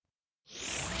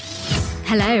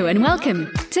Hello and welcome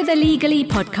to the Legally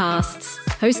Podcasts,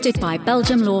 hosted by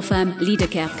Belgium law firm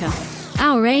Liederkerke.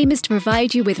 Our aim is to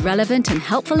provide you with relevant and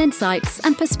helpful insights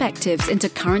and perspectives into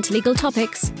current legal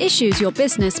topics, issues your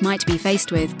business might be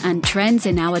faced with, and trends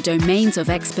in our domains of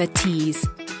expertise.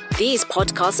 These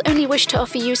podcasts only wish to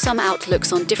offer you some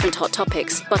outlooks on different hot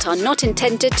topics, but are not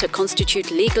intended to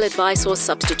constitute legal advice or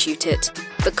substitute it.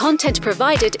 The content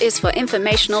provided is for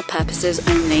informational purposes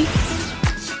only.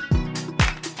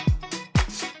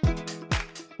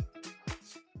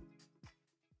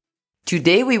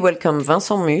 Today we welcome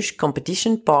Vincent Mussche,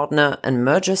 competition partner and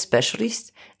merger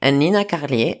specialist, and Nina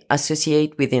Carlier,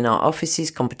 associate within our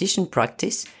office's competition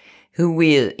practice, who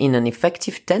will, in an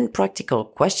effective 10 practical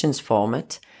questions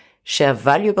format, share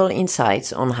valuable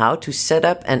insights on how to set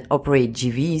up and operate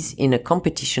GVs in a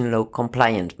competition law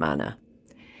compliant manner.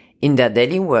 In their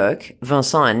daily work,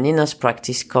 Vincent and Nina's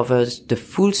practice covers the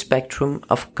full spectrum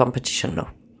of competition law.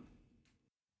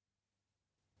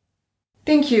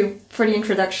 Thank you for the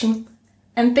introduction.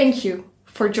 And thank you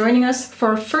for joining us for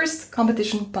our first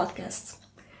competition podcast.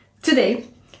 Today,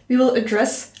 we will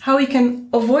address how we can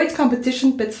avoid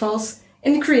competition pitfalls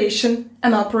in the creation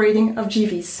and operating of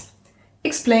GVs,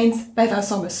 explained by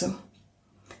Vincent Mussche.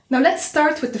 Now let's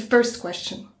start with the first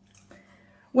question.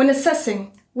 When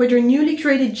assessing whether a newly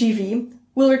created GV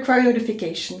will require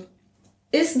notification,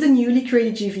 is the newly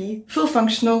created GV full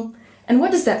functional, and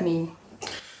what does that mean?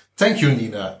 Thank you,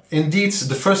 Nina. Indeed,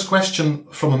 the first question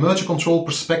from a merger control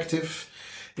perspective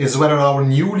is whether our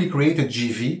newly created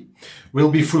GV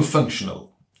will be full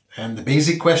functional. And the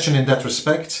basic question in that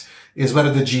respect is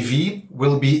whether the GV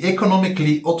will be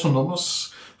economically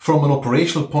autonomous from an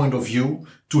operational point of view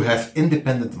to have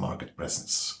independent market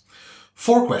presence.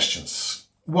 4 questions.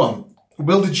 1.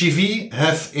 Will the GV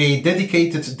have a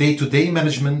dedicated day-to-day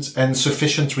management and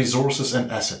sufficient resources and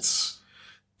assets?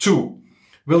 2.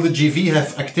 Will the GV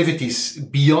have activities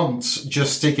beyond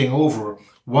just taking over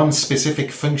one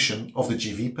specific function of the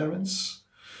GV parents?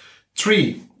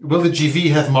 3. Will the GV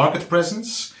have market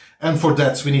presence? And for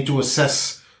that, we need to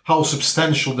assess how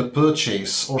substantial the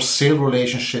purchase or sale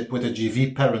relationship with the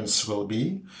GV parents will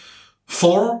be.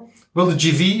 4. Will the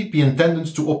GV be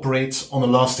intended to operate on a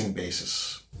lasting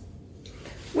basis?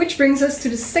 Which brings us to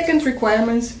the second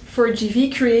requirement for a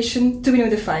GV creation to be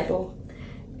notifiable.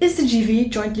 Is the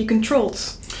GV jointly controlled?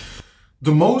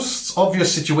 The most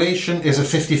obvious situation is a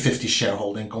 50-50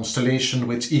 shareholding constellation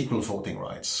with equal voting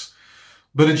rights.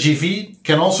 But a GV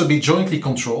can also be jointly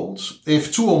controlled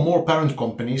if 2 or more parent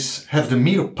companies have the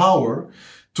mere power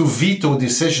to veto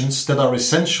decisions that are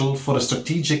essential for the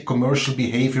strategic commercial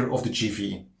behavior of the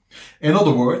GV. In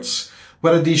other words,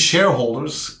 whether these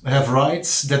shareholders have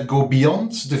rights that go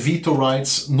beyond the veto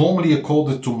rights normally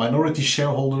accorded to minority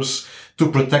shareholders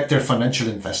to protect their financial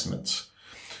investment.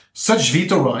 Such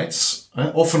veto rights,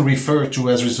 often referred to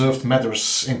as reserved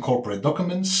matters in corporate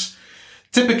documents,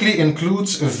 typically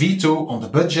includes a veto on the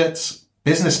budget,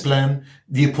 business plan,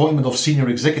 the appointment of senior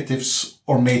executives,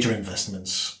 or major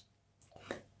investments.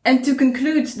 And to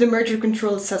conclude the merger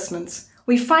control assessment,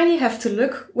 we finally have to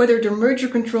look whether the merger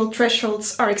control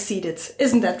thresholds are exceeded.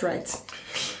 Isn't that right?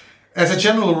 As a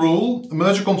general rule,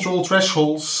 merger control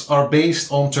thresholds are based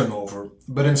on turnover,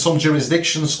 but in some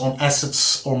jurisdictions on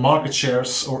assets or market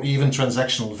shares or even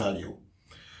transactional value.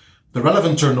 The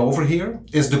relevant turnover here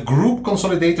is the group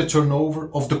consolidated turnover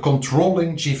of the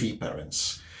controlling GV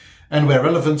parents, and where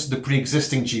relevant, the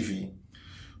pre-existing GV.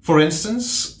 For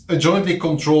instance, a jointly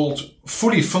controlled,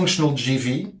 fully functional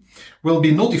GV will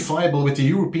be notifiable with the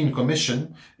European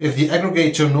Commission if the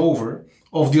aggregate turnover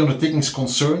of the undertakings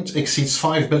concerned exceeds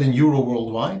 €5 billion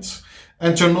worldwide,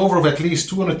 and turnover of at least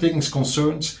 2 undertakings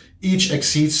concerned each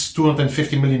exceeds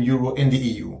 €250 million in the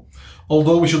EU.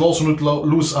 Although we should also not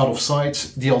lose out of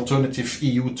sight the alternative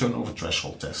EU turnover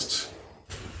threshold test.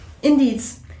 Indeed,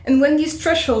 and when these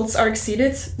thresholds are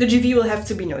exceeded, the GV will have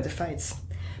to be notified.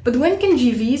 But when can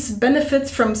GVs benefit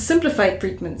from simplified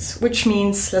treatments, which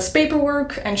means less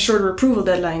paperwork and shorter approval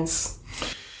deadlines?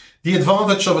 The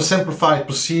advantage of a simplified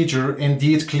procedure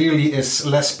indeed clearly is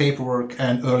less paperwork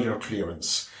and earlier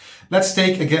clearance. Let's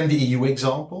take again the EU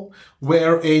example,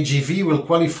 where a GV will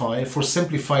qualify for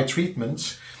simplified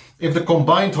treatment if the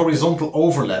combined horizontal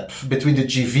overlap between the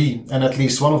GV and at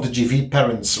least one of the GV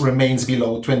parents remains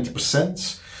below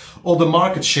 20%, or the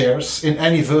market shares in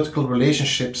any vertical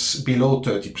relationships below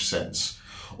 30%,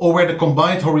 or where the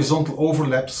combined horizontal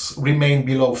overlaps remain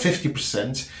below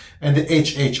 50% and the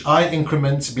HHI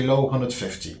increment below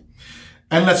 150.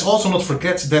 And let's also not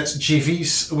forget that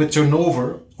GVs with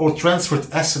turnover or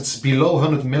transferred assets below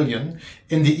 100 million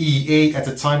in the EEA at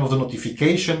the time of the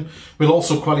notification will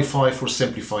also qualify for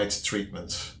simplified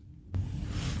treatment.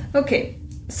 Okay,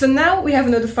 so now we have a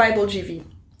notifiable GV.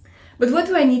 But what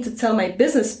do I need to tell my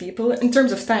business people in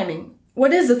terms of timing?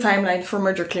 What is the timeline for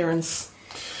merger clearance?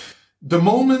 The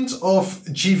moment of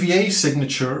GVA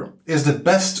signature is the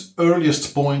best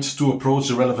earliest point to approach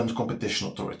the relevant competition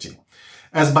authority,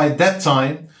 as by that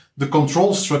time, the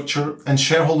control structure and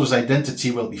shareholders'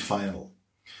 identity will be final.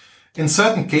 In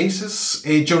certain cases,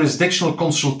 a jurisdictional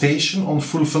consultation on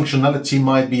full functionality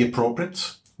might be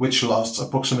appropriate, which lasts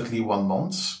approximately 1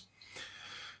 month.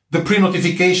 The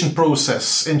pre-notification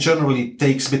process generally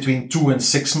takes between 2 and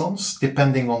 6 months,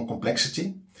 depending on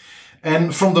complexity.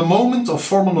 And from the moment of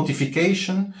formal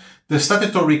notification, the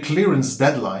statutory clearance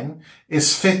deadline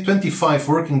is 25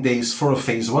 working days for a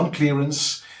phase 1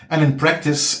 clearance, and in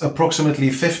practice,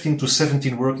 approximately 15 to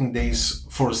 17 working days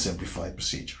for a simplified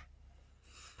procedure.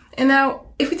 And now,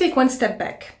 if we take one step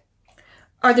back,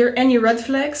 are there any red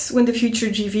flags when the future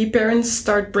GV parents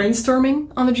start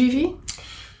brainstorming on the GV?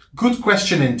 Good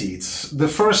question indeed. The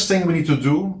first thing we need to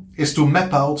do is to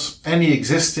map out any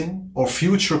existing or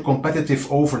future competitive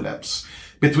overlaps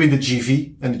between the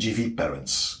GV and the GV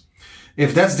parents.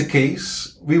 If that's the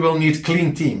case, we will need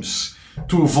clean teams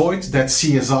to avoid that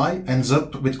CSI ends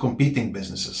up with competing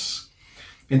businesses.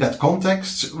 In that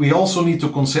context, we also need to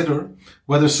consider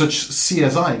whether such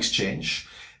CSI exchange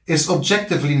is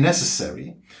objectively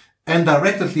necessary and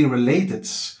directly related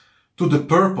to the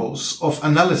purpose of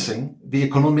analyzing the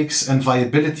economics and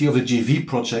viability of the GV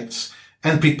projects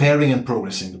and preparing and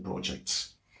progressing the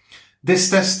projects.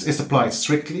 This test is applied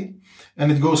strictly,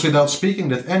 and it goes without speaking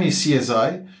that any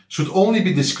CSI should only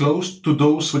be disclosed to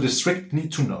those with a strict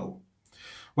need to know.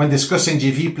 When discussing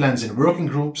GV plans in working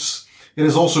groups, it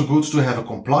is also good to have a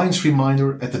compliance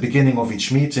reminder at the beginning of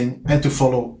each meeting and to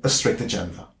follow a strict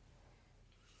agenda.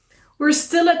 We're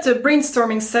still at the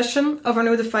brainstorming session of our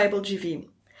notifiable GV.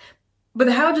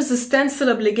 But how does the standstill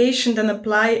obligation then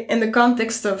apply in the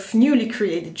context of newly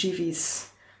created GVs?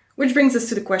 Which brings us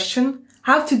to the question,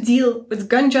 how to deal with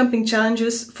gun-jumping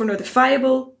challenges for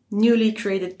notifiable, newly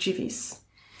created GVs.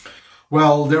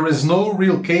 Well, there is no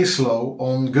real case law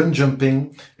on gun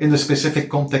jumping in the specific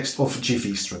context of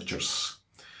GV structures.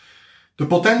 The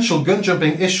potential gun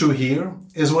jumping issue here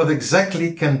is what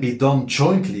exactly can be done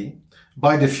jointly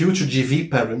by the future GV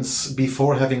parents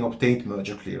before having obtained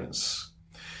merger clearance.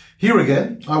 Here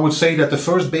again, I would say that the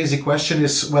first basic question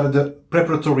is whether the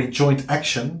preparatory joint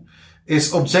action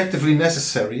is objectively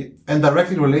necessary and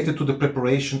directly related to the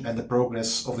preparation and the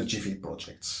progress of the GV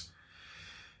projects.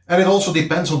 And it also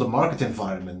depends on the market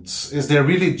environment. Is there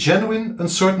really genuine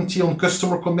uncertainty on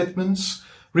customer commitments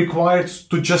required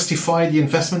to justify the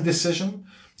investment decision,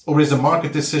 or is the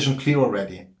market decision clear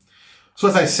already? So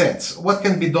as I said, what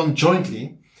can be done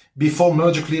jointly before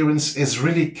merger clearance is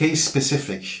really case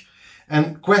specific,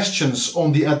 and questions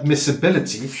on the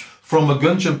admissibility from a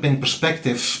gun jumping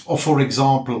perspective of, for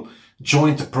example,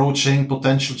 joint approaching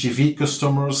potential GV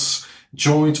customers,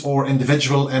 joint or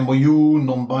individual MOU,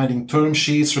 non-binding term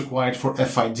sheets required for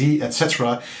FID,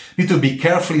 etc., need to be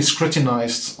carefully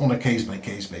scrutinized on a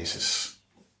case-by-case basis.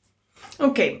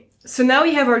 Okay, so now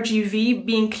we have our GV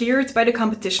being cleared by the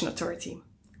competition authority.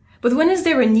 But when is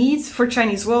there a need for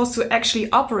Chinese walls to actually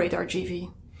operate our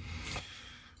GV?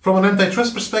 From an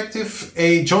antitrust perspective,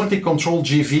 a jointly controlled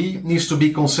GV needs to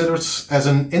be considered as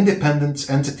an independent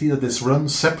entity that is run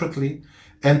separately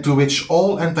and to which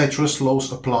all antitrust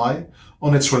laws apply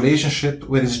on its relationship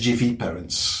with its GV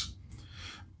parents.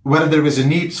 Whether there is a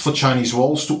need for Chinese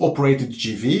walls to operate the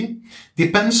GV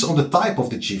depends on the type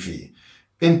of the GV.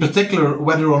 In particular,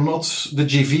 whether or not the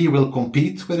GV will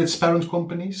compete with its parent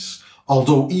companies,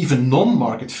 although even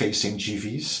non-market-facing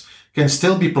GVs can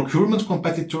still be procurement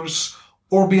competitors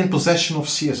or be in possession of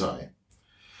CSI.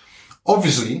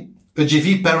 Obviously, a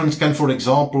GV parent can, for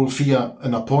example, via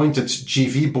an appointed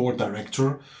GV board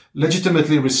director,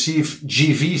 legitimately receive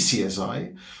GV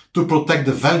CSI to protect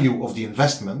the value of the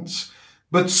investment,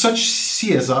 but such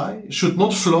CSI should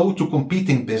not flow to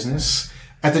competing business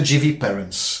at the GV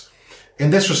parents. In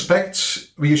this respect,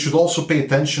 we should also pay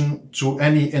attention to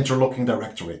any interlocking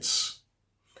directorates.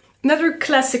 Another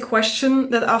classic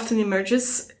question that often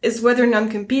emerges is whether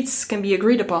non-competes can be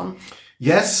agreed upon.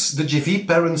 Yes, the GV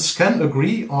parents can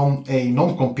agree on a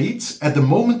non-compete at the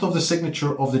moment of the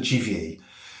signature of the GVA,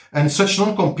 and such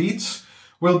non-compete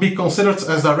will be considered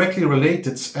as directly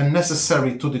related and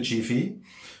necessary to the GV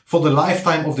for the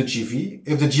lifetime of the GV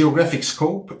if the geographic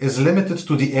scope is limited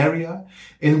to the area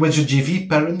in which the GV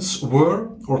parents were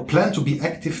or plan to be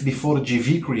active before the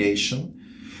GV creation,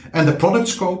 and the product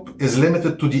scope is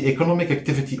limited to the economic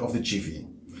activity of the GV.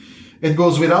 It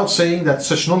goes without saying that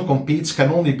such non-competes can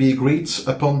only be agreed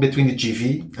upon between the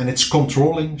GV and its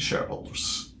controlling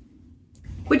shareholders.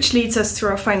 Which leads us to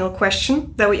our final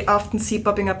question that we often see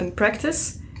popping up in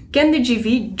practice. Can the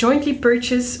GV jointly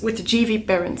purchase with the GV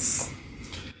parents?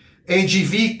 A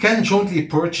GV can jointly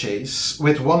purchase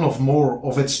with one or more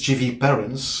of its GV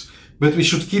parents, but we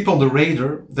should keep on the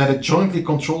radar that a jointly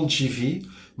controlled GV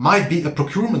might be a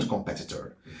procurement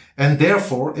competitor, and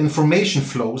therefore information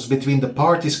flows between the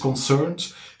parties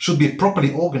concerned should be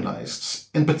properly organized,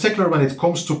 in particular when it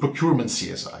comes to procurement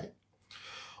CSI.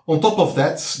 On top of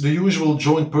that, the usual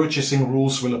joint purchasing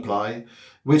rules will apply,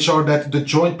 which are that the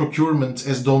joint procurement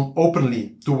is done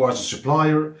openly towards the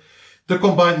supplier, the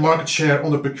combined market share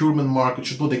on the procurement market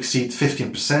should not exceed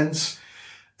 15%,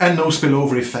 and no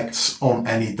spillover effects on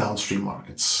any downstream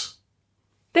markets.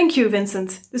 Thank you,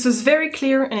 Vincent. This was very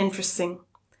clear and interesting.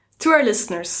 To our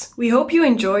listeners, we hope you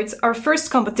enjoyed our first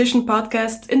competition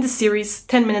podcast in the series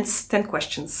 10 Minutes, 10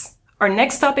 Questions. Our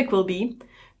next topic will be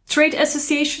trade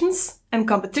associations and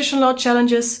competition law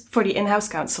challenges for the in-house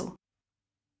counsel.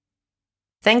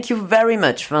 Thank you very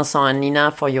much, Vincent and Nina,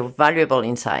 for your valuable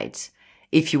insights.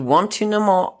 If you want to know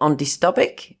more on this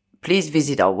topic, please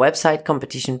visit our website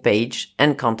competition page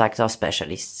and contact our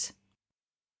specialists.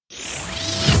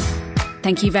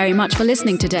 Thank you very much for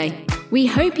listening today. We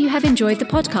hope you have enjoyed the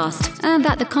podcast and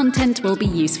that the content will be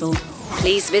useful.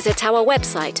 Please visit our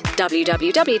website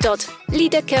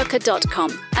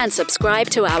www.liederkirche.com and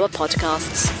subscribe to our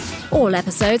podcasts. All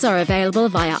episodes are available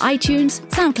via iTunes,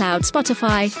 SoundCloud,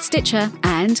 Spotify, Stitcher,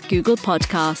 and Google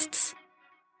Podcasts.